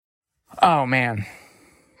Oh man,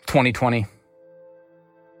 2020.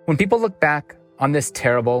 When people look back on this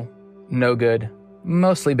terrible, no good,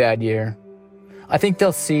 mostly bad year, I think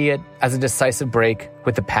they'll see it as a decisive break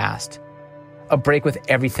with the past, a break with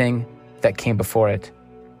everything that came before it.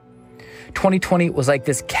 2020 was like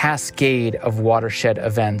this cascade of watershed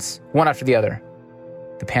events, one after the other.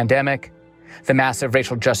 The pandemic, the massive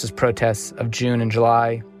racial justice protests of June and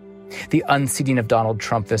July, the unseating of Donald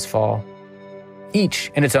Trump this fall.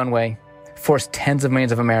 Each, in its own way, forced tens of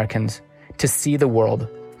millions of Americans to see the world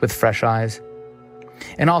with fresh eyes,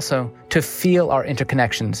 and also to feel our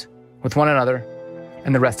interconnections with one another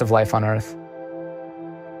and the rest of life on Earth.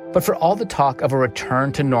 But for all the talk of a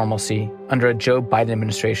return to normalcy under a Joe Biden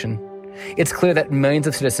administration, it's clear that millions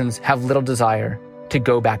of citizens have little desire to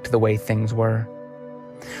go back to the way things were.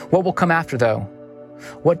 What will come after, though?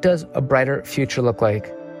 What does a brighter future look like?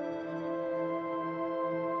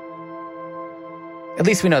 At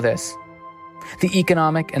least we know this. The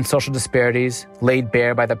economic and social disparities laid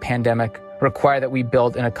bare by the pandemic require that we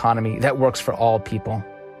build an economy that works for all people.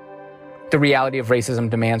 The reality of racism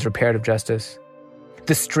demands reparative justice.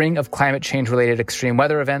 The string of climate change-related extreme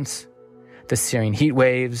weather events, the searing heat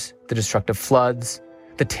waves, the destructive floods,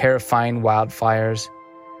 the terrifying wildfires,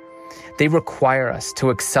 they require us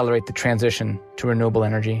to accelerate the transition to renewable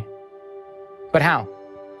energy. But how?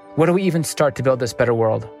 Where do we even start to build this better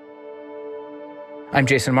world? I'm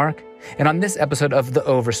Jason Mark, and on this episode of The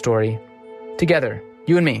Overstory, together,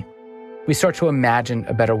 you and me, we start to imagine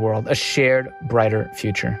a better world, a shared, brighter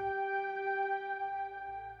future.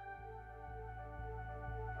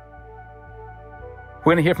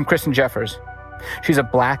 We're going to hear from Kristen Jeffers. She's a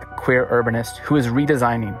Black queer urbanist who is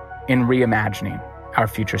redesigning and reimagining our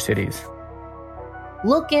future cities.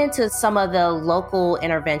 Look into some of the local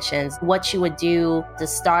interventions, what you would do to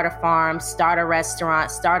start a farm, start a restaurant,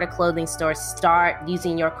 start a clothing store, start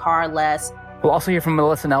using your car less. We'll also hear from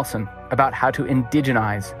Melissa Nelson about how to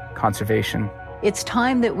indigenize conservation. It's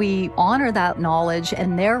time that we honor that knowledge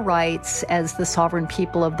and their rights as the sovereign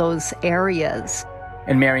people of those areas.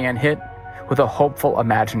 And Anne Hitt with a hopeful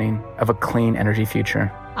imagining of a clean energy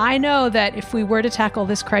future. I know that if we were to tackle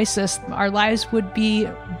this crisis, our lives would be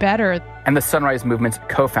better. And the Sunrise Movement's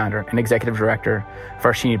co-founder and executive director,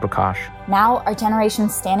 Varshini Prakash. Now our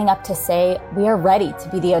generation's standing up to say, we are ready to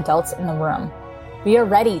be the adults in the room. We are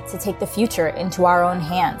ready to take the future into our own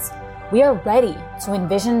hands. We are ready to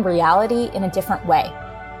envision reality in a different way.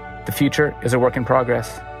 The future is a work in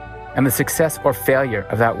progress, and the success or failure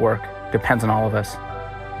of that work depends on all of us.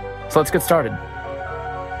 So let's get started.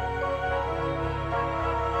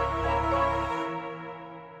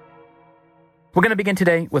 We're going to begin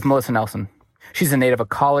today with Melissa Nelson. She's a native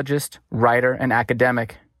ecologist, writer, and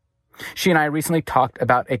academic. She and I recently talked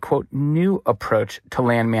about a, quote, new approach to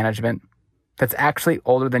land management that's actually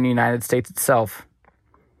older than the United States itself: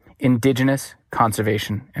 indigenous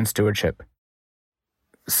conservation and stewardship.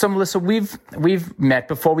 So, Melissa, we've met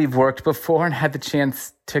before, we've worked before, and had the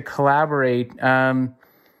chance to collaborate.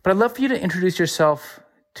 But I'd love for you to introduce yourself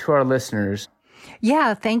to our listeners.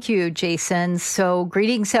 Yeah, thank you, Jason. So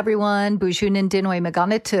greetings, everyone. Bujunin Dinoi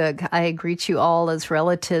Maganatug. I greet you all as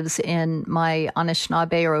relatives in my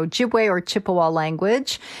Anishinaabe or Ojibwe or Chippewa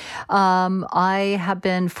language. I have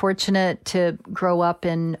been fortunate to grow up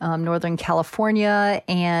in Northern California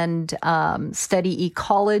and study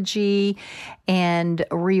ecology and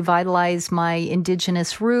revitalize my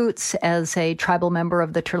indigenous roots as a tribal member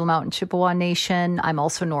of the Turtle Mountain Chippewa Nation. I'm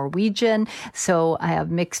also Norwegian, so I have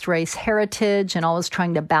mixed race heritage and always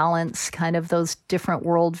trying to balance kind of those different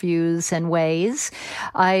worldviews and ways.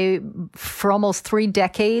 I, for almost 3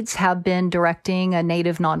 decades, have been directing a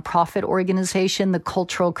Native nonprofit organization, the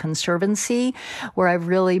Cultural Conservancy, where I've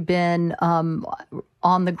really been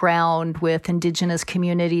on the ground with Indigenous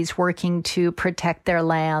communities working to protect their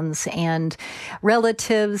lands and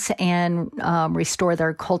relatives and restore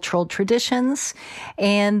their cultural traditions.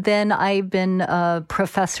 And then I've been a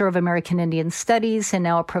professor of American Indian Studies and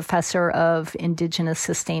now a professor of Indigenous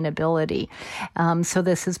sustainability. So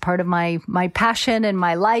this is part of my passion and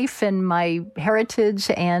my life and my heritage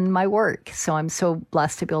and my work. So I'm so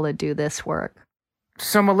blessed to be able to do this work.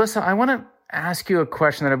 So Melissa, I want to ask you a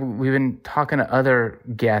question that we've been talking to other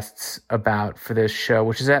guests about for this show,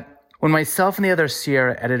 which is that when myself and the other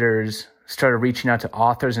Sierra editors started reaching out to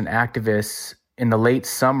authors and activists in the late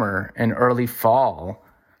summer and early fall,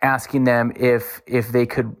 asking them if they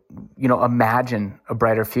could, imagine a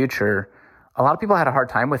brighter future, a lot of people had a hard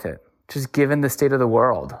time with it, just given the state of the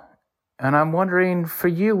world. And I'm wondering, for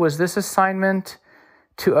you, was this assignment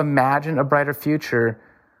to imagine a brighter future,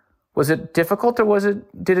 was it difficult, or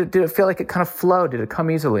did it feel like it kind of flowed? Did it come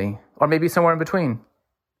easily? Or maybe somewhere in between?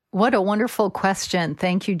 What a wonderful question.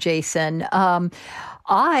 Thank you, Jason.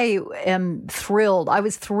 I am thrilled. I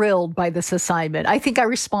was thrilled by this assignment. I think I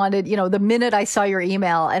responded, the minute I saw your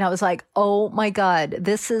email, and I was like, oh my God,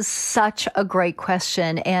 this is such a great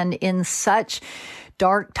question. And in such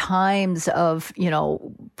dark times of,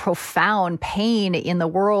 profound pain in the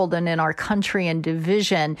world and in our country and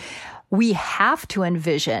division, we have to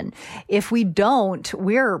envision. If we don't,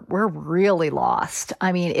 we're really lost.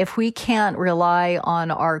 I mean, if we can't rely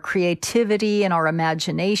on our creativity and our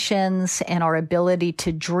imaginations and our ability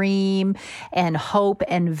to dream and hope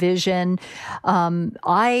and vision,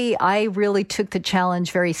 I really took the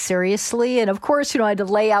challenge very seriously. And of course, I had to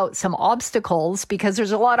lay out some obstacles, because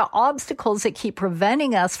there's a lot of obstacles that keep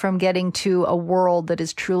preventing us from getting to a world that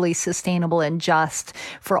is truly sustainable and just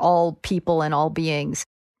for all people and all beings.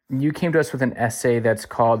 You came to us with an essay that's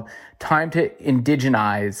called Time to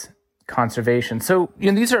Indigenize Conservation. So,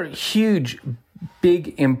 these are huge,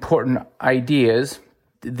 big, important ideas,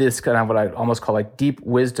 this kind of what I almost call like deep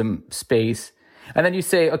wisdom space. And then you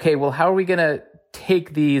say, okay, well, how are we going to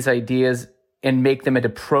take these ideas and make them into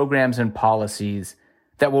programs and policies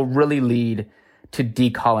that will really lead to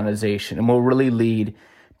decolonization and will really lead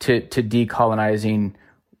to decolonizing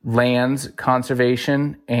lands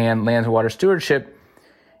conservation and lands and water stewardship?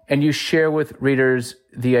 And you share with readers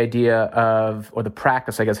the idea of, or the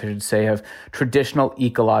practice, I guess I should say, of traditional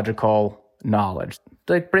ecological knowledge.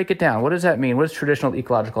 Like, break it down. What does that mean? What does traditional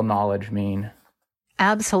ecological knowledge mean?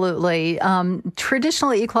 Absolutely.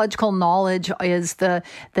 Traditional ecological knowledge is the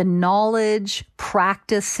knowledge,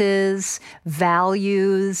 practices,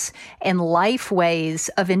 values, and life ways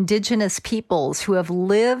of indigenous peoples who have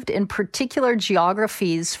lived in particular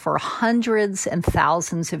geographies for hundreds and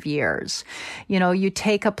thousands of years. You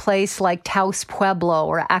take a place like Taos Pueblo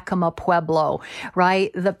or Acoma Pueblo,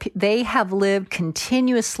 right? They have lived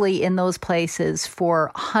continuously in those places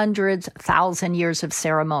for hundreds, thousand years of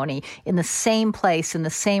ceremony in the same place, in the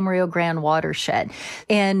same Rio Grande watershed.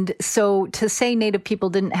 And so to say Native people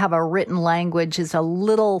didn't have a written language is a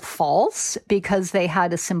little false, because they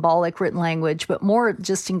had a symbolic written language, but more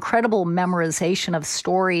just incredible memorization of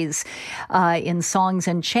stories in songs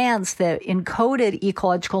and chants that encoded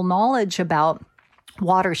ecological knowledge about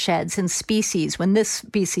watersheds and species, when this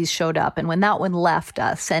species showed up and when that one left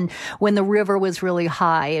us, and when the river was really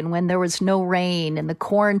high and when there was no rain and the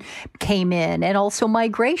corn came in, and also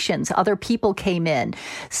migrations, other people came in.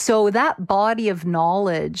 So that body of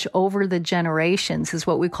knowledge over the generations is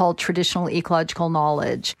what we call traditional ecological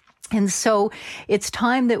knowledge. And so it's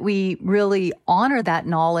time that we really honor that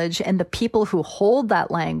knowledge and the people who hold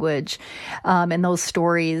that language and those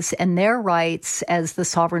stories and their rights as the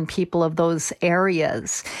sovereign people of those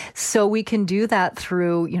areas. So we can do that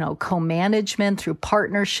through, co-management, through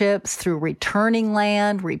partnerships, through returning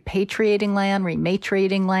land, repatriating land,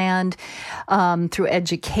 rematriating land, through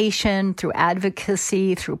education, through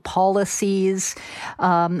advocacy, through policies.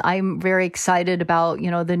 I'm very excited about,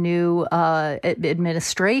 the new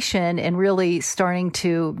administration and really starting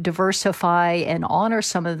to diversify and honor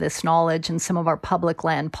some of this knowledge in some of our public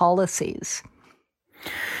land policies.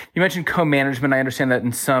 You mentioned co-management. I understand that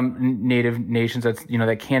in some Native nations, that's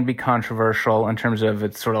that can be controversial in terms of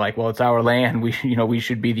it's sort of like, well, it's our land. We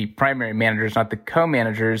should be the primary managers, not the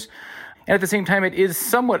co-managers. And at the same time, it is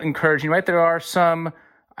somewhat encouraging, right? There are some,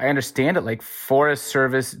 I understand it, like Forest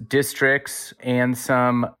Service districts and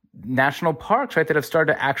some national parks, right, that have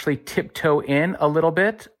started to actually tiptoe in a little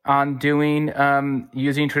bit on doing,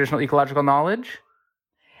 using traditional ecological knowledge?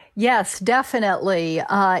 Yes, definitely.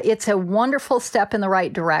 It's a wonderful step in the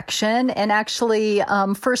right direction. And actually,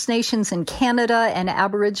 First Nations in Canada and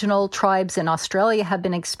Aboriginal tribes in Australia have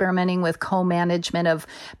been experimenting with co-management of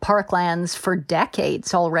parklands for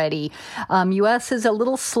decades already. U.S. is a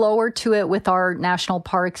little slower to it with our national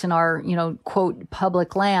parks and our, quote,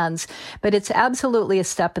 public lands, but it's absolutely a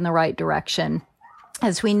step in the right direction.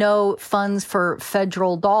 As we know, funds for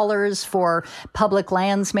federal dollars for public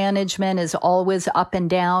lands management is always up and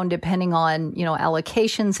down depending on,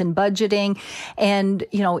 allocations and budgeting. And,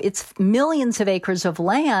 it's millions of acres of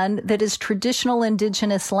land that is traditional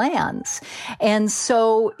indigenous lands. And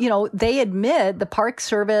so, they admit the Park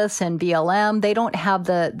Service and BLM, they don't have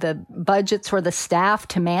the budgets or the staff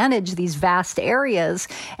to manage these vast areas.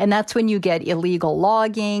 And that's when you get illegal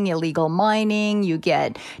logging, illegal mining, you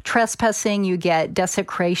get trespassing, you get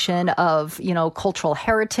desecration of, cultural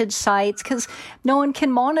heritage sites because no one can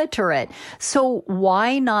monitor it. So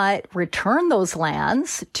why not return those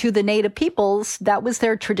lands to the native peoples? That was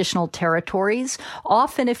their traditional territories.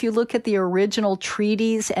 Often, if you look at the original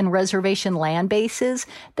treaties and reservation land bases,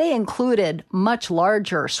 they included much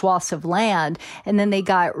larger swaths of land. And then they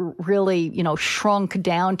got really, shrunk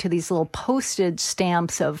down to these little postage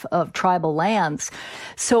stamps of tribal lands.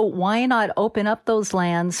 So why not open up those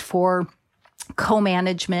lands for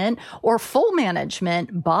co-management or full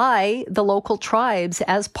management by the local tribes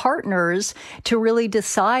as partners to really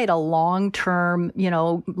decide a long-term,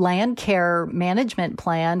 land care management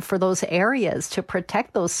plan for those areas to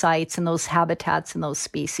protect those sites and those habitats and those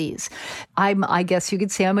species. I guess you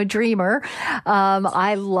could say I'm a dreamer.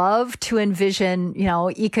 I love to envision,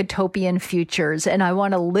 ecotopian futures, and I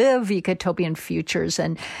want to live ecotopian futures.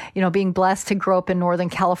 And, being blessed to grow up in Northern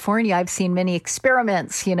California, I've seen many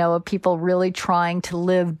experiments, of people really trying to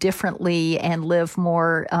live differently and live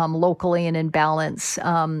more locally and in balance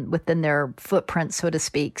within their footprint, so to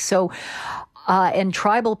speak. So, and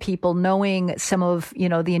tribal people, knowing some of,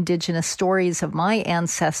 the indigenous stories of my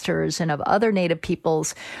ancestors and of other native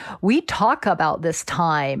peoples, we talk about this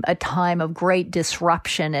time, a time of great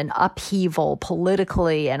disruption and upheaval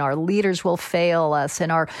politically, and our leaders will fail us,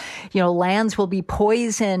 and our, lands will be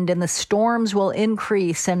poisoned, and the storms will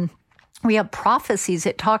increase. And we have prophecies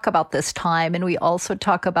that talk about this time, and we also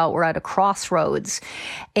talk about we're at a crossroads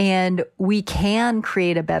and we can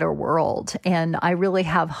create a better world. And I really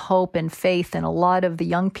have hope and faith in a lot of the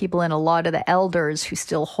young people and a lot of the elders who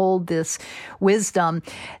still hold this wisdom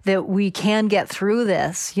that we can get through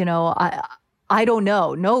this. I don't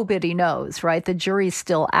know. Nobody knows, right? The jury's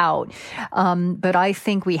still out. But I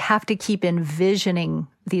think we have to keep envisioning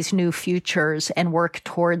these new futures and work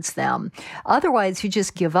towards them. Otherwise, you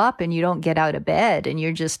just give up and you don't get out of bed and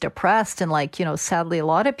you're just depressed. And sadly, a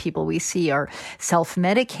lot of people we see are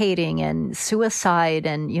self-medicating and suicide.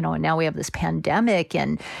 And, now we have this pandemic,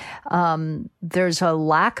 and there's a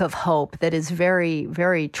lack of hope that is very,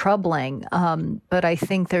 very troubling. But I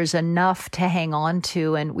think there's enough to hang on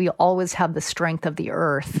to. And we always have the strength of the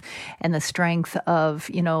earth and the strength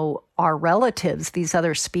of, our relatives, these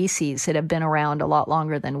other species that have been around a lot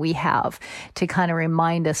longer than we have, to kind of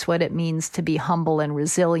remind us what it means to be humble and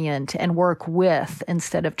resilient and work with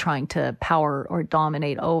instead of trying to power or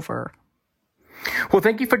dominate over. Well,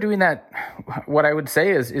 thank you for doing that. What I would say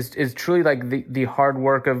is truly like the hard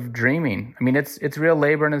work of dreaming. I mean, it's real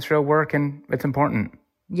labor and it's real work, and it's important.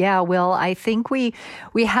 Yeah, well, I think we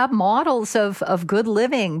have models of good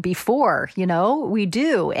living before, we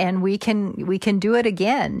do, and we can do it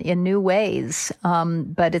again in new ways.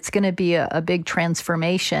 But it's going to be a big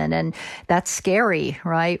transformation, and that's scary,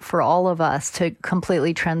 right, for all of us to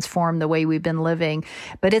completely transform the way we've been living.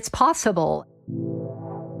 But it's possible.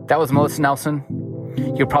 That was Melissa Nelson.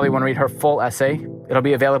 You'll probably want to read her full essay. It'll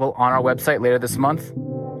be available on our website later this month,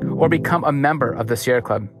 or become a member of the Sierra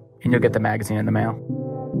Club, and you'll get the magazine in the mail.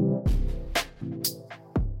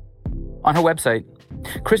 On her website,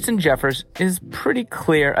 Kristen Jeffers is pretty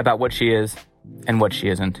clear about what she is and what she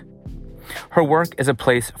isn't. Her work is a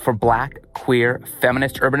place for Black, queer,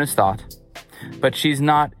 feminist, urbanist thought, but she's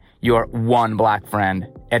not your one Black friend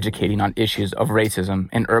educating on issues of racism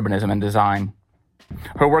and urbanism and design.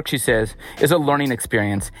 Her work, she says, is a learning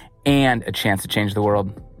experience and a chance to change the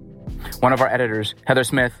world. One of our editors, Heather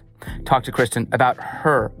Smith, talked to Kristen about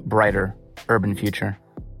her brighter urban future.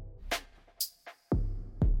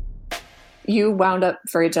 You wound up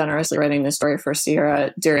very generously writing this story for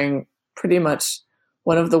Sierra during pretty much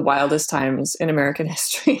one of the wildest times in American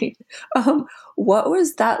history. What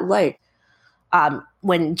was that like?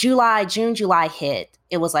 When June, July hit,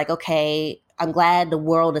 it was like, okay, I'm glad the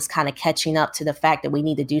world is kind of catching up to the fact that we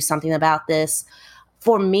need to do something about this.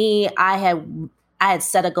 For me, I had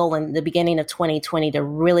set a goal in the beginning of 2020 to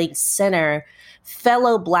really center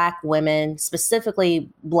fellow Black women, specifically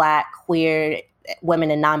Black, queer women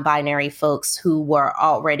and non-binary folks who were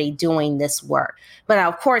already doing this work. But now,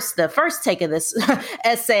 of course, the first take of this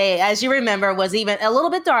essay, as you remember, was even a little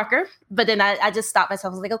bit darker. But then I just stopped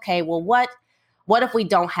myself. I was like, okay, well, what if we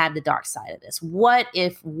don't have the dark side of this? What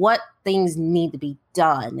things need to be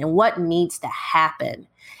done and what needs to happen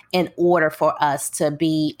in order for us to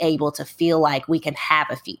be able to feel like we can have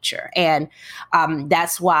a future? And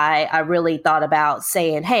that's why I really thought about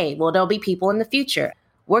saying, hey, well, there'll be people in the future.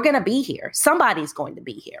 We're going to be here. Somebody's going to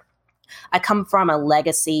be here. I come from a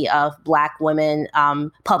legacy of Black women,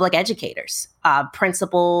 public educators,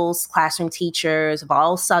 principals, classroom teachers of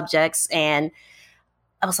all subjects. And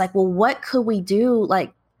I was like, well, what could we do?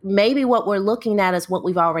 Like, maybe what we're looking at is what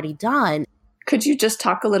we've already done. Could you just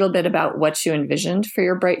talk a little bit about what you envisioned for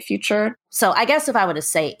your bright future? So I guess if I were to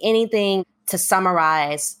say anything to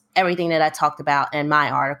summarize everything that I talked about in my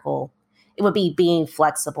article, it would be being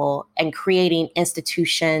flexible and creating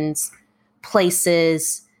institutions,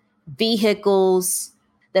 places, vehicles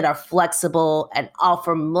that are flexible and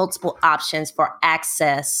offer multiple options for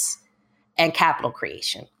access and capital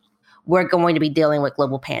creation. We're going to be dealing with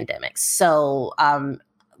global pandemics. So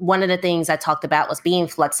one of the things I talked about was being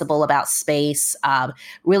flexible about space,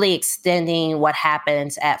 really extending what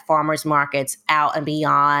happens at farmers markets out and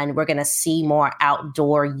beyond. We're going to see more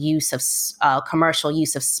outdoor use of commercial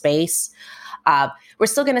use of space. We're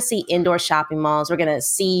still going to see indoor shopping malls. We're going to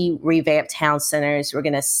see revamped town centers. We're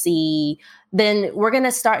going to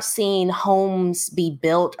start seeing homes be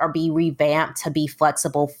built or be revamped to be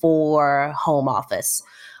flexible for home office.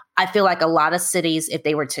 I feel like a lot of cities, if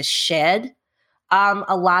they were to shed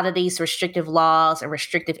a lot of these restrictive laws and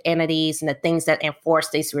restrictive entities and the things that enforce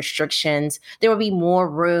these restrictions, there will be more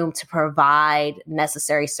room to provide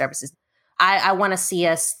necessary services. I want to see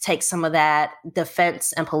us take some of that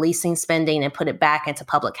defense and policing spending and put it back into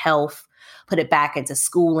public health, put it back into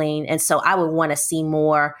schooling. And so I would want to see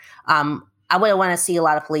more. I would want to see a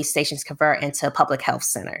lot of police stations convert into public health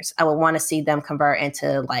centers. I would want to see them convert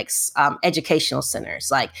into educational centers,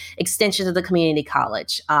 like extensions of the community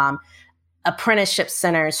college, apprenticeship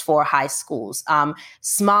centers for high schools,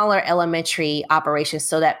 smaller elementary operations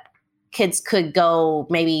so that kids could go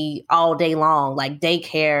maybe all day long, like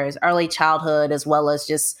daycares, early childhood, as well as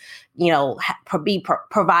just,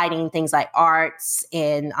 providing things like arts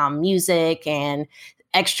and music and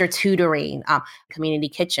extra tutoring, community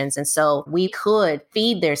kitchens. And so we could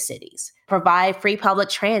feed their cities, provide free public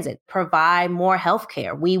transit, provide more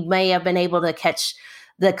healthcare. We may have been able to catch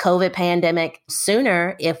the COVID pandemic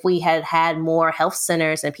sooner if we had had more health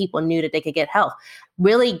centers and people knew that they could get help.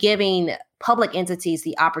 Really giving public entities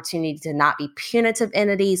the opportunity to not be punitive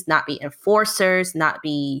entities, not be enforcers, not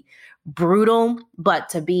be brutal, but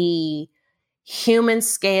to be human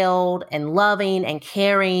scaled and loving and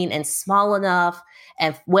caring and small enough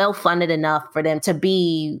and well-funded enough for them to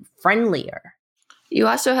be friendlier. You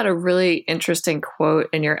also had a really interesting quote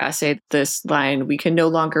in your essay, this line, "We can no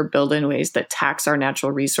longer build in ways that tax our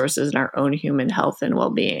natural resources and our own human health and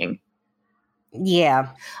well-being." Yeah,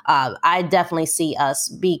 I definitely see us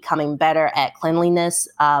becoming better at cleanliness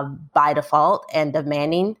by default and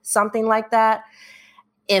demanding something like that.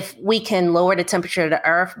 If we can lower the temperature of the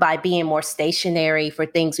earth by being more stationary for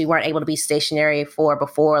things we weren't able to be stationary for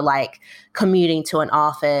before, like commuting to an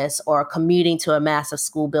office or commuting to a massive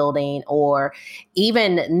school building or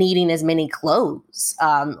even needing as many clothes.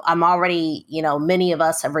 I'm already, many of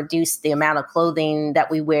us have reduced the amount of clothing that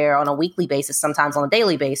we wear on a weekly basis, sometimes on a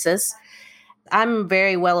daily basis. I'm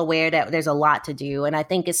very well aware that there's a lot to do. And I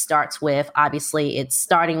think it starts with, obviously, it's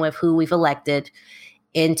starting with who we've elected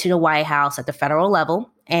into the White House at the federal level.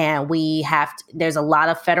 And there's a lot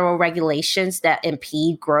of federal regulations that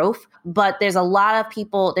impede growth, but there's a lot of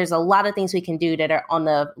things we can do that are on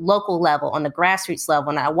the local level, on the grassroots level.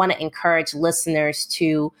 And I want to encourage listeners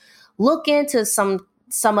to look into some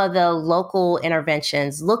of the local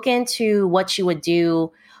interventions, look into what you would do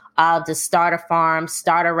to start a farm,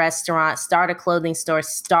 start a restaurant, start a clothing store,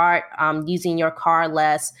 start using your car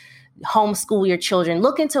less, homeschool your children.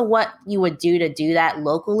 Look into what you would do to do that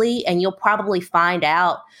locally, and you'll probably find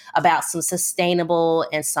out about some sustainable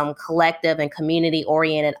and some collective and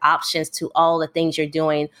community-oriented options to all the things you're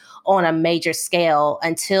doing on a major scale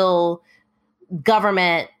until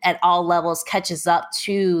government at all levels catches up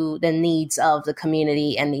to the needs of the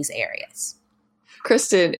community in these areas.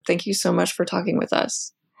 Kristen, thank you so much for talking with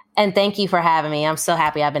us. And thank you for having me. I'm so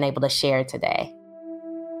happy I've been able to share today.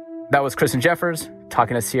 That was Kristen Jeffers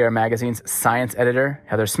talking to Sierra Magazine's science editor,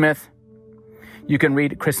 Heather Smith. You can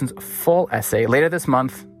read Kristen's full essay later this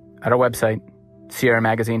month at our website,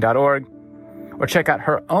 sierramagazine.org, or check out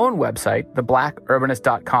her own website,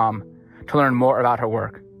 theblackurbanist.com, to learn more about her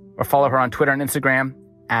work, or follow her on Twitter and Instagram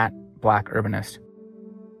 @blackurbanist.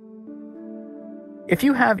 If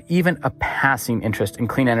you have even a passing interest in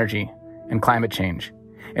clean energy and climate change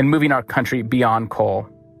and moving our country beyond coal,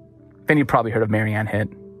 then you've probably heard of Anne Hitt.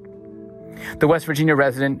 The West Virginia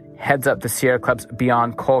resident heads up the Sierra Club's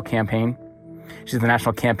Beyond Coal campaign. She's the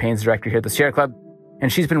national campaigns director here at the Sierra Club,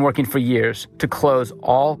 and she's been working for years to close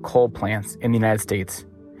all coal plants in the United States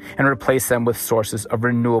and replace them with sources of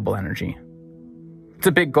renewable energy. It's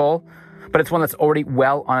a big goal, but it's one that's already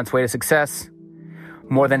well on its way to success.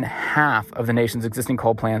 More than half of the nation's existing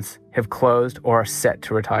coal plants have closed or are set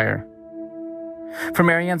to retire. For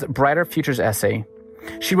Marianne's Brighter Futures essay,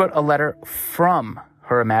 she wrote a letter from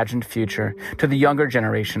her imagined future to the younger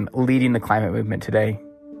generation leading the climate movement today.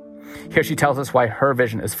 Here she tells us why her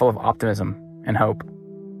vision is full of optimism and hope.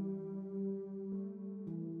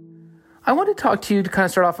 I want to talk to you to kind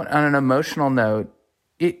of start off on an emotional note.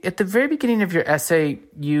 At the very beginning of your essay,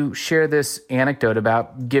 you share this anecdote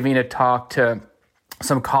about giving a talk to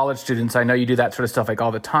some college students. I know you do that sort of stuff like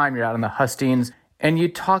all the time. You're out in the hustings. And you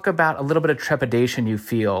talk about a little bit of trepidation you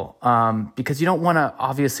feel because you don't want to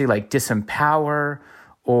obviously like disempower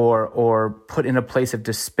or put in a place of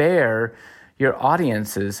despair your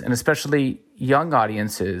audiences, and especially young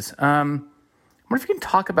audiences. I wonder if you can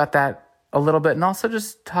talk about that a little bit, and also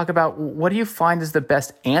just talk about what do you find is the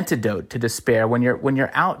best antidote to despair when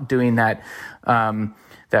you're out doing that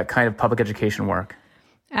that kind of public education work.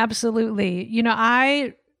 Absolutely.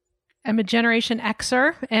 I am a Generation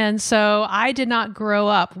Xer, and so I did not grow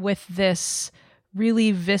up with this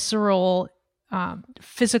really visceral,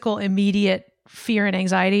 physical, immediate fear and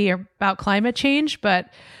anxiety about climate change.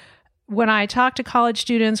 But when I talk to college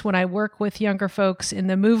students, when I work with younger folks in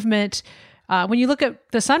the movement, when you look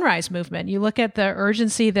at the Sunrise Movement, you look at the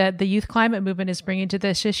urgency that the youth climate movement is bringing to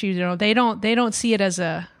this issue. They don't see it as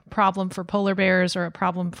a problem for polar bears or a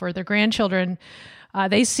problem for their grandchildren.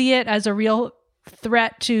 They see it as a real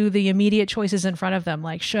threat to the immediate choices in front of them.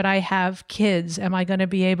 Like, should I have kids? Am I going to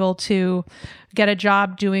be able to get a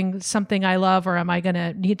job doing something I love, or am I going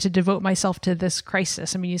to need to devote myself to this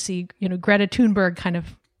crisis? I mean, you see, Greta Thunberg kind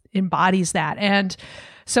of embodies that. And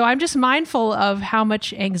so I'm just mindful of how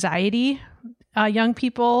much anxiety young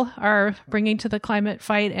people are bringing to the climate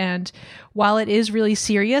fight. And while it is really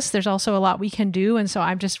serious, there's also a lot we can do. And so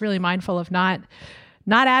I'm just really mindful of not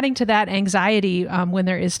adding to that anxiety when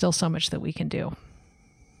there is still so much that we can do.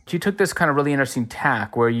 You took this kind of really interesting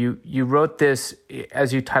tack where you wrote this,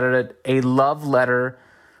 as you titled it, a love letter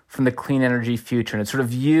from the clean energy future. And it's sort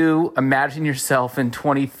of you imagine yourself in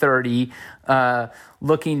 2030,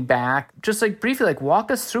 looking back, just like briefly, like walk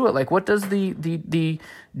us through it. Like, what does the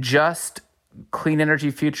just clean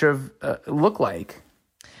energy future look like?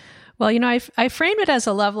 Well, I framed it as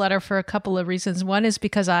a love letter for a couple of reasons. One is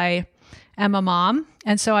because I am a mom.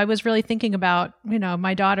 And so I was really thinking about,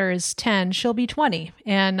 my daughter is 10, she'll be 20,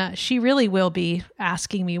 and she really will be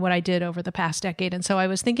asking me what I did over the past decade. And so I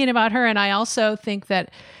was thinking about her. And I also think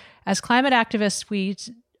that as climate activists,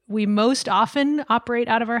 we most often operate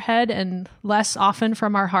out of our head and less often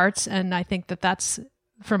from our hearts. And I think that's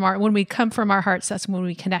when we come from our hearts, that's when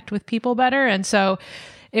we connect with people better. And so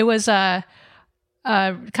it was a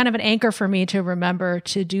kind of an anchor for me to remember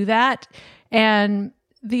to do that. And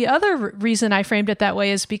the other reason I framed it that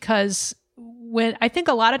way is because I think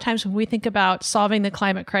a lot of times when we think about solving the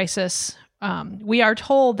climate crisis, we are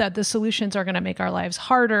told that the solutions are going to make our lives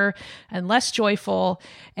harder and less joyful.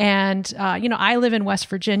 And, I live in West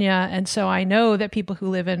Virginia, and so I know that people who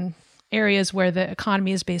live in areas where the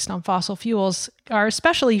economy is based on fossil fuels are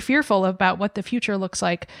especially fearful about what the future looks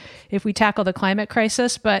like if we tackle the climate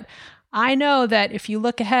crisis. But I know that if you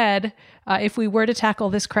look ahead, if we were to tackle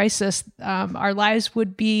this crisis, our lives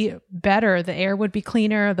would be better. The air would be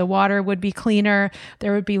cleaner. The water would be cleaner.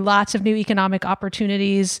 There would be lots of new economic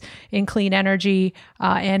opportunities in clean energy.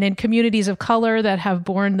 And in communities of color that have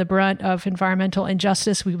borne the brunt of environmental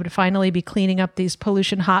injustice, we would finally be cleaning up these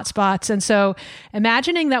pollution hotspots. And so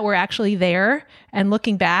imagining that we're actually there and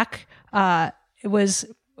looking back, it was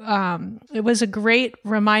a great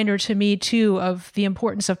reminder to me, too, of the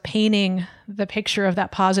importance of painting the picture of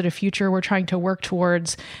that positive future we're trying to work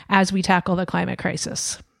towards as we tackle the climate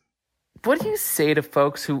crisis. What do you say to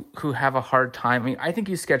folks who have a hard time? I mean, I think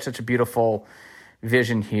you sketched such a beautiful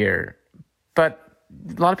vision here, but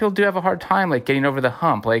a lot of people do have a hard time, like, getting over the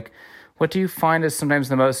hump. Like, what do you find is sometimes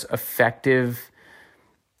the most effective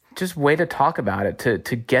just way to talk about it,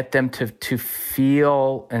 to get them to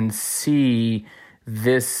feel and see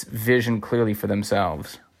this vision clearly for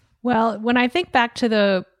themselves? Well, when I think back to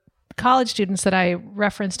the college students that I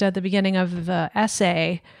referenced at the beginning of the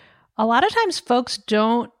essay, a lot of times folks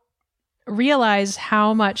don't realize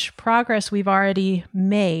how much progress we've already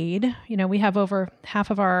made. We have over half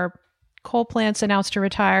of our coal plants announced to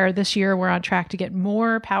retire. This year, we're on track to get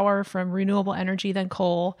more power from renewable energy than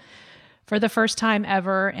coal for the first time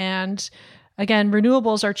ever. And again,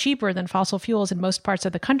 renewables are cheaper than fossil fuels in most parts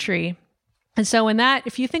of the country. And so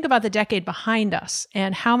if you think about the decade behind us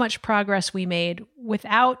and how much progress we made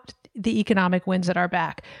without the economic winds at our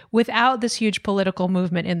back, without this huge political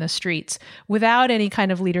movement in the streets, without any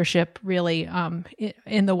kind of leadership really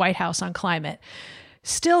in the White House on climate,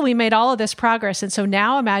 still, we made all of this progress. And so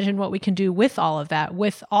now imagine what we can do with all of that,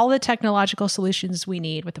 with all the technological solutions we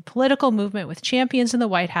need, with the political movement, with champions in the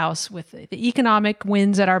White House, with the economic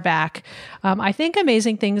winds at our back. I think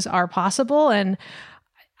amazing things are possible. And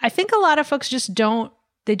I think a lot of folks just don't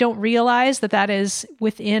realize that that is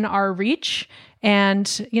within our reach.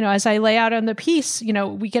 And, as I lay out on the piece,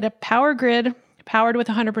 we get a power grid powered with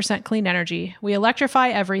 100% clean energy. We electrify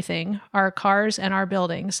everything, our cars and our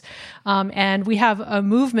buildings. And we have a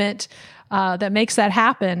movement that makes that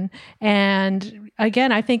happen. And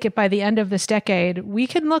again, I think by the end of this decade, we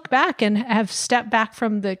can look back and have stepped back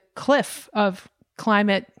from the cliff of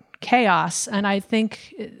climate chaos. And I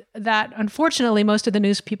think that unfortunately, most of the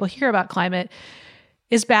news people hear about climate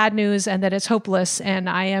is bad news and that it's hopeless. And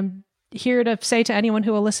I am here to say to anyone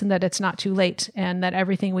who will listen that it's not too late and that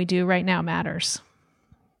everything we do right now matters.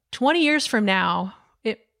 20 years from now,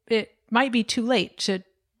 it might be too late to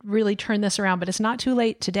really turn this around, but it's not too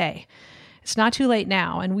late today. It's not too late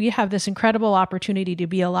now. And we have this incredible opportunity to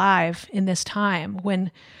be alive in this time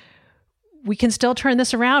when we can still turn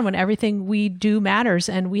this around, when everything we do matters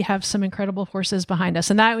and we have some incredible forces behind us.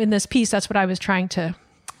 And that in this piece, that's what I was trying to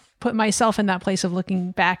put myself in that place of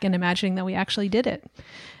looking back and imagining that we actually did it.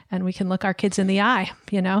 And we can look our kids in the eye,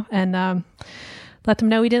 and let them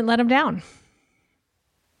know we didn't let them down.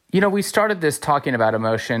 We started this talking about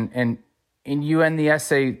emotion, and you end the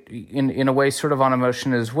essay in a way sort of on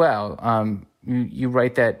emotion as well. You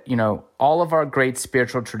write that, all of our great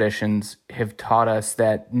spiritual traditions have taught us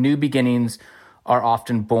that new beginnings are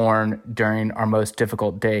often born during our most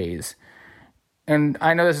difficult days. And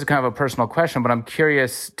I know this is kind of a personal question, but I'm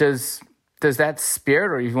curious, does that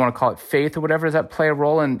spirit, or if you want to call it faith or whatever, does that play a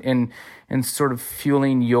role in sort of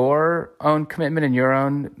fueling your own commitment and your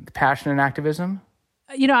own passion and activism?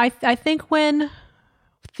 I think when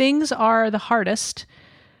things are the hardest,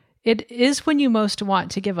 it is when you most want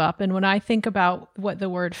to give up. And when I think about what the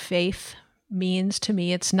word faith means to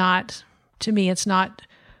me, it's not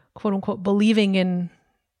quote unquote believing in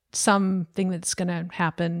something that's going to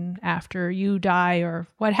happen after you die or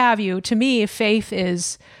what have you. To me, faith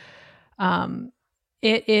is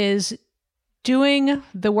it is doing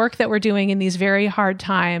the work that we're doing in these very hard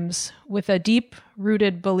times with a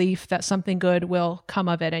deep-rooted belief that something good will come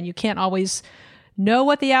of it. And you can't always know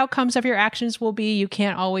what the outcomes of your actions will be. You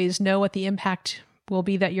can't always know what the impact will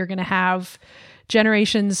be that you're going to have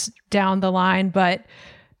generations down the line. But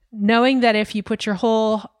knowing that if you put your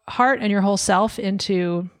whole heart and your whole self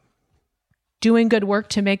into doing good work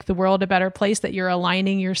to make the world a better place, that you're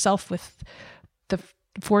aligning yourself with the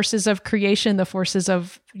forces of creation, the forces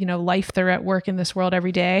of, life that are at work in this world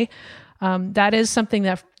every day. That is something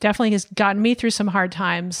that definitely has gotten me through some hard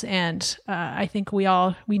times. And I think we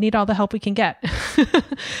need all the help we can get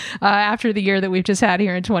after the year that we've just had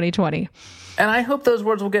here in 2020. And I hope those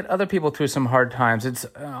words will get other people through some hard times. It's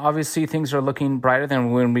obviously things are looking brighter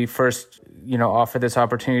than when we first, offered this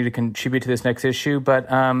opportunity to contribute to this next issue.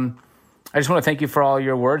 But I just want to thank you for all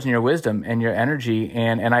your words and your wisdom and your energy.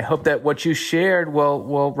 And I hope that what you shared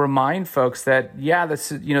will remind folks that,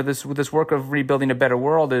 this work of rebuilding a better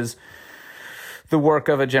world is the work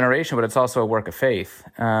of a generation, but it's also a work of faith.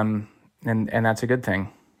 And that's a good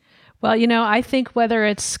thing. Well, I think whether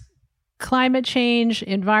it's climate change,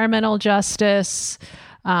 environmental justice,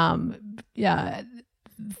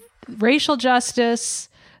 racial justice,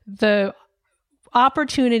 the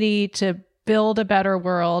opportunity to build a better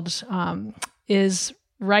world is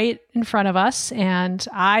right in front of us. And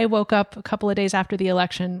I woke up a couple of days after the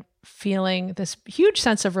election feeling this huge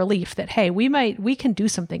sense of relief that, hey, we can do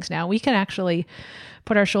some things now. We can actually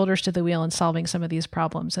put our shoulders to the wheel in solving some of these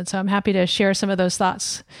problems. And so I'm happy to share some of those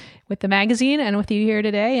thoughts with the magazine and with you here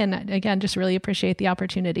today. And again, just really appreciate the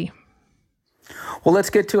opportunity. Well, let's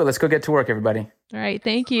get to it. Let's go get to work, everybody. All right.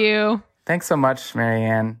 Thank you. Thanks so much,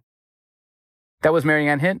 Marianne. That was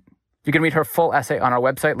Marianne Hitt. You can read her full essay on our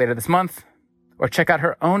website later this month, or check out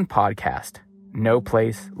her own podcast, No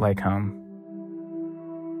Place Like Home.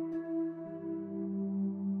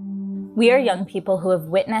 We are young people who have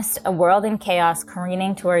witnessed a world in chaos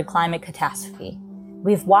careening toward climate catastrophe.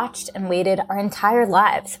 We've watched and waited our entire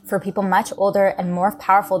lives for people much older and more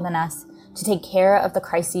powerful than us to take care of the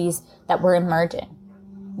crises that we're emerging.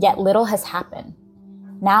 Yet little has happened.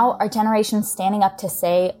 Now our generation's standing up to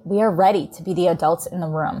say, we are ready to be the adults in the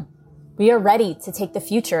room. We are ready to take the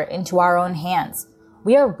future into our own hands.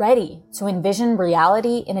 We are ready to envision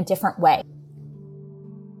reality in a different way.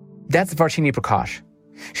 That's Varshini Prakash.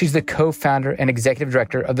 She's the co-founder and executive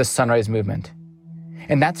director of the Sunrise Movement.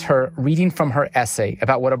 And that's her reading from her essay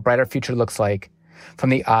about what a brighter future looks like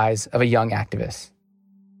from the eyes of a young activist.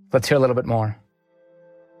 Let's hear a little bit more.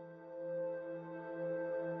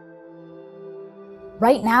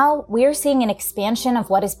 Right now, we are seeing an expansion of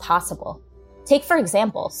what is possible. Take, for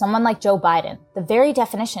example, someone like Joe Biden, the very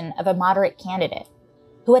definition of a moderate candidate,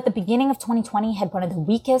 who at the beginning of 2020 had one of the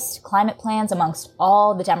weakest climate plans amongst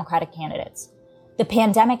all the Democratic candidates. The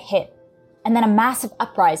pandemic hit, and then a massive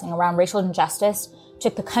uprising around racial injustice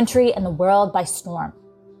took the country and the world by storm.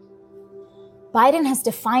 Biden has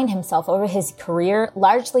defined himself over his career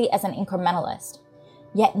largely as an incrementalist.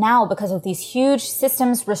 Yet now, because of these huge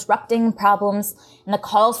systems disrupting problems and the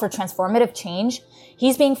calls for transformative change,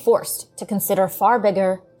 he's being forced to consider far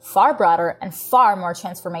bigger, far broader, and far more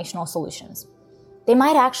transformational solutions. They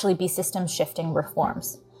might actually be system-shifting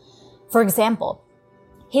reforms. For example,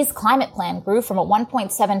 his climate plan grew from a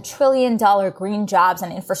 $1.7 trillion green jobs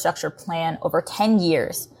and infrastructure plan over 10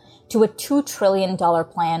 years to a $2 trillion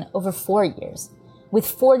plan over 4 years, with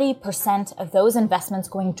 40% of those investments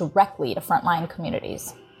going directly to frontline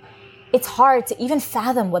communities. It's hard to even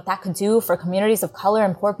fathom what that could do for communities of color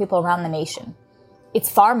and poor people around the nation. It's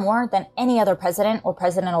far more than any other president or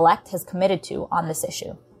president-elect has committed to on this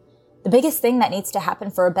issue. The biggest thing that needs to happen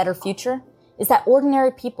for a better future is that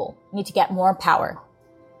ordinary people need to get more power.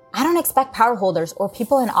 I don't expect power holders or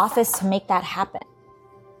people in office to make that happen.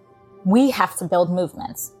 We have to build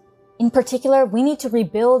movements. In particular, we need to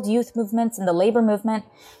rebuild youth movements and the labor movement.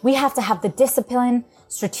 We have to have the discipline,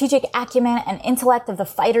 strategic acumen, and intellect of the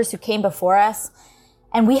fighters who came before us.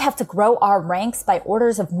 And we have to grow our ranks by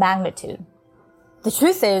orders of magnitude. The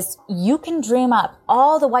truth is, you can dream up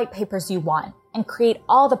all the white papers you want and create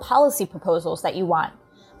all the policy proposals that you want,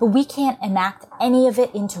 but we can't enact any of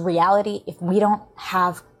it into reality if we don't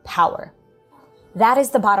have power. That is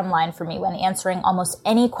the bottom line for me when answering almost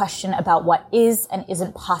any question about what is and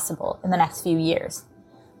isn't possible in the next few years.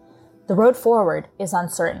 The road forward is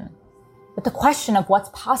uncertain, but the question of what's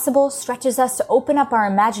possible stretches us to open up our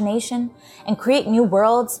imagination and create new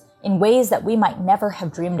worlds in ways that we might never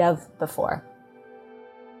have dreamed of before.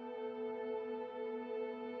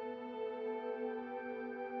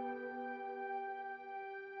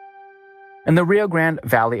 In the Rio Grande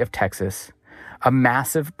Valley of Texas, a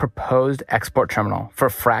massive proposed export terminal for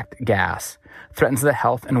fracked gas threatens the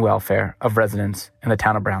health and welfare of residents in the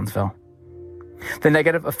town of Brownsville. The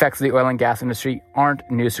negative effects of the oil and gas industry aren't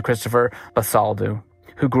news to Christopher Basaldu,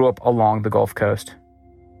 who grew up along the Gulf Coast.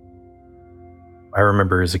 I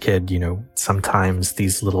remember as a kid, sometimes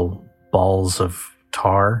these little balls of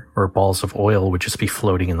tar or balls of oil would just be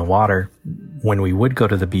floating in the water. When we would go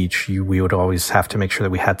to the beach, we would always have to make sure that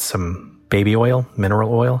we had some baby oil,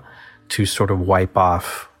 mineral oil, to sort of wipe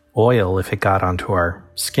off oil if it got onto our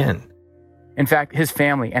skin. In fact, his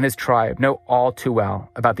family and his tribe know all too well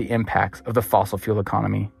about the impacts of the fossil fuel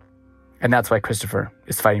economy. And that's why Christopher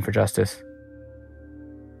is fighting for justice.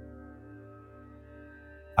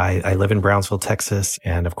 I live in Brownsville, Texas,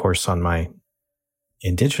 and of course on my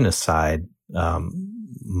indigenous side,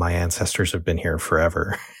 my ancestors have been here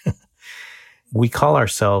forever. We call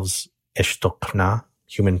ourselves Ixtocna,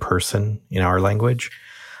 human person in our language,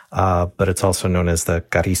 but it's also known as the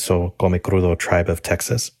Carrizo Come Crudo tribe of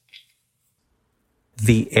Texas.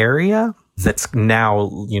 The area that's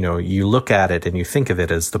now, you look at it and you think of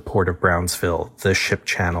it as the port of Brownsville, the ship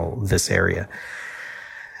channel, this area.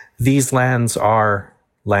 These lands are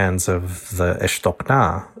lands of the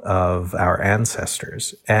Ixtocna, of our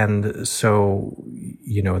ancestors. And so,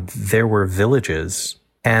 there were villages.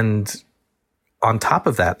 And on top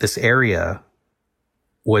of that, this area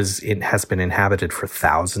has been inhabited for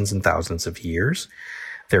thousands and thousands of years.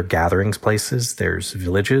 There are gatherings places. There's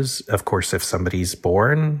villages. Of course, if somebody's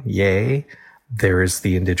born, yay. There is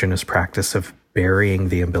the indigenous practice of burying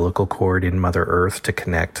the umbilical cord in Mother Earth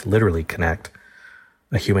to literally connect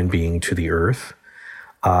a human being to the earth.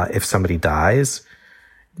 If somebody dies,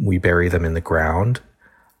 we bury them in the ground.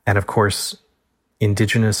 And of course,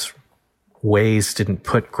 indigenous ways didn't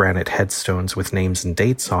put granite headstones with names and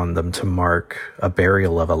dates on them to mark a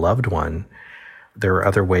burial of a loved one. There are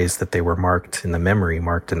other ways that they were marked in the memory,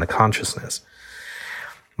 marked in the consciousness.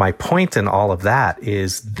 My point in all of that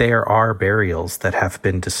is there are burials that have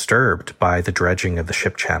been disturbed by the dredging of the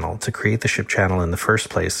ship channel. To create the ship channel in the first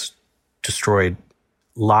place destroyed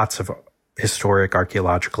lots of historic,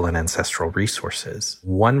 archaeological, and ancestral resources.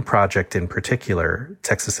 One project in particular,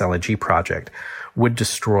 Texas LNG project, would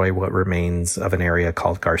destroy what remains of an area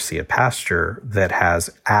called Garcia Pasture that has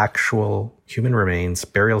actual human remains,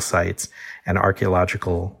 burial sites, and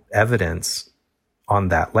archaeological evidence on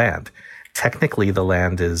that land. Technically, the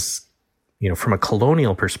land is, from a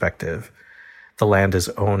colonial perspective, the land is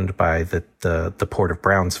owned by the port of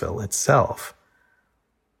Brownsville itself.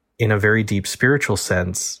 In a very deep spiritual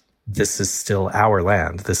sense, this is still our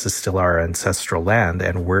land. This is still our ancestral land,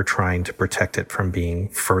 and we're trying to protect it from being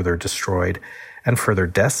further destroyed and further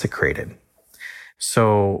desecrated.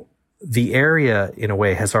 So the area, in a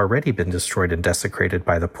way, has already been destroyed and desecrated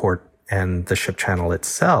by the port and the ship channel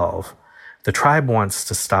itself. The tribe wants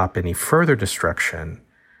to stop any further destruction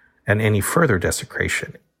and any further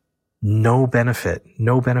desecration. No benefit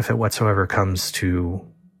whatsoever comes to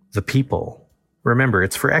the people. Remember,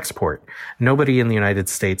 it's for export. Nobody in the United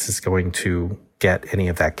States is going to get any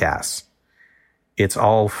of that gas. It's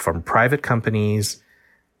all from private companies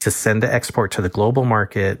to send to export to the global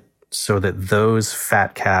market so that those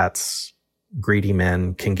fat cats, greedy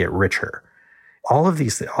men, can get richer. All of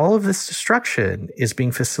this destruction is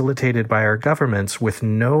being facilitated by our governments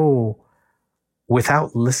without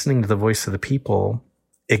listening to the voice of the people,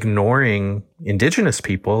 ignoring indigenous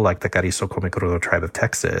people like the Carrizo Comecrudo tribe of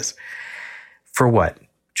Texas. For what?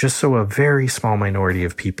 Just so a very small minority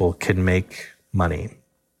of people can make money.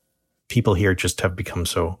 People here just have become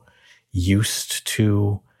so used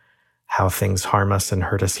to how things harm us and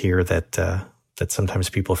hurt us here that sometimes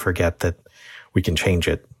people forget that we can change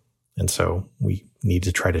it. And so we need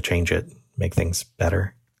to try to change it, make things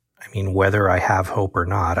better. I mean, whether I have hope or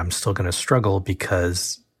not, I'm still going to struggle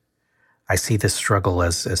because I see this struggle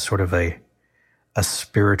as sort of a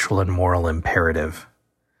spiritual and moral imperative.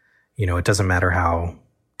 You know, it doesn't matter how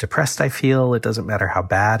depressed I feel. It doesn't matter how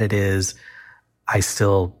bad it is. I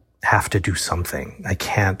still have to do something. I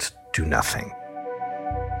can't do nothing.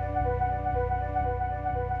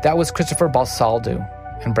 That was Christopher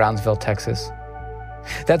Balsaldu in Brownsville, Texas.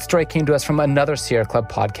 That story came to us from another Sierra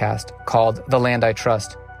Club podcast called The Land I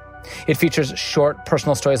Trust. It features short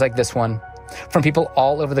personal stories like this one from people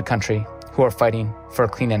all over the country who are fighting for a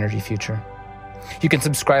clean energy future. You can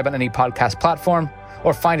subscribe on any podcast platform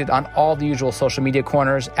or find it on all the usual social media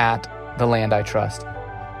corners at The Land I Trust.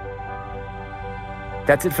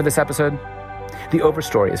 That's it for this episode. The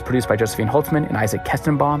Overstory is produced by Josephine Holtzman and Isaac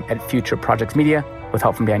Kestenbaum at Future Projects Media with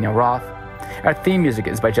help from Daniel Roth. Our theme music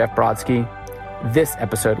is by Jeff Brodsky. This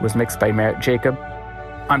episode was mixed by Merritt Jacob.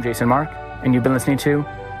 I'm Jason Mark, and you've been listening to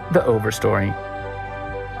The Overstory.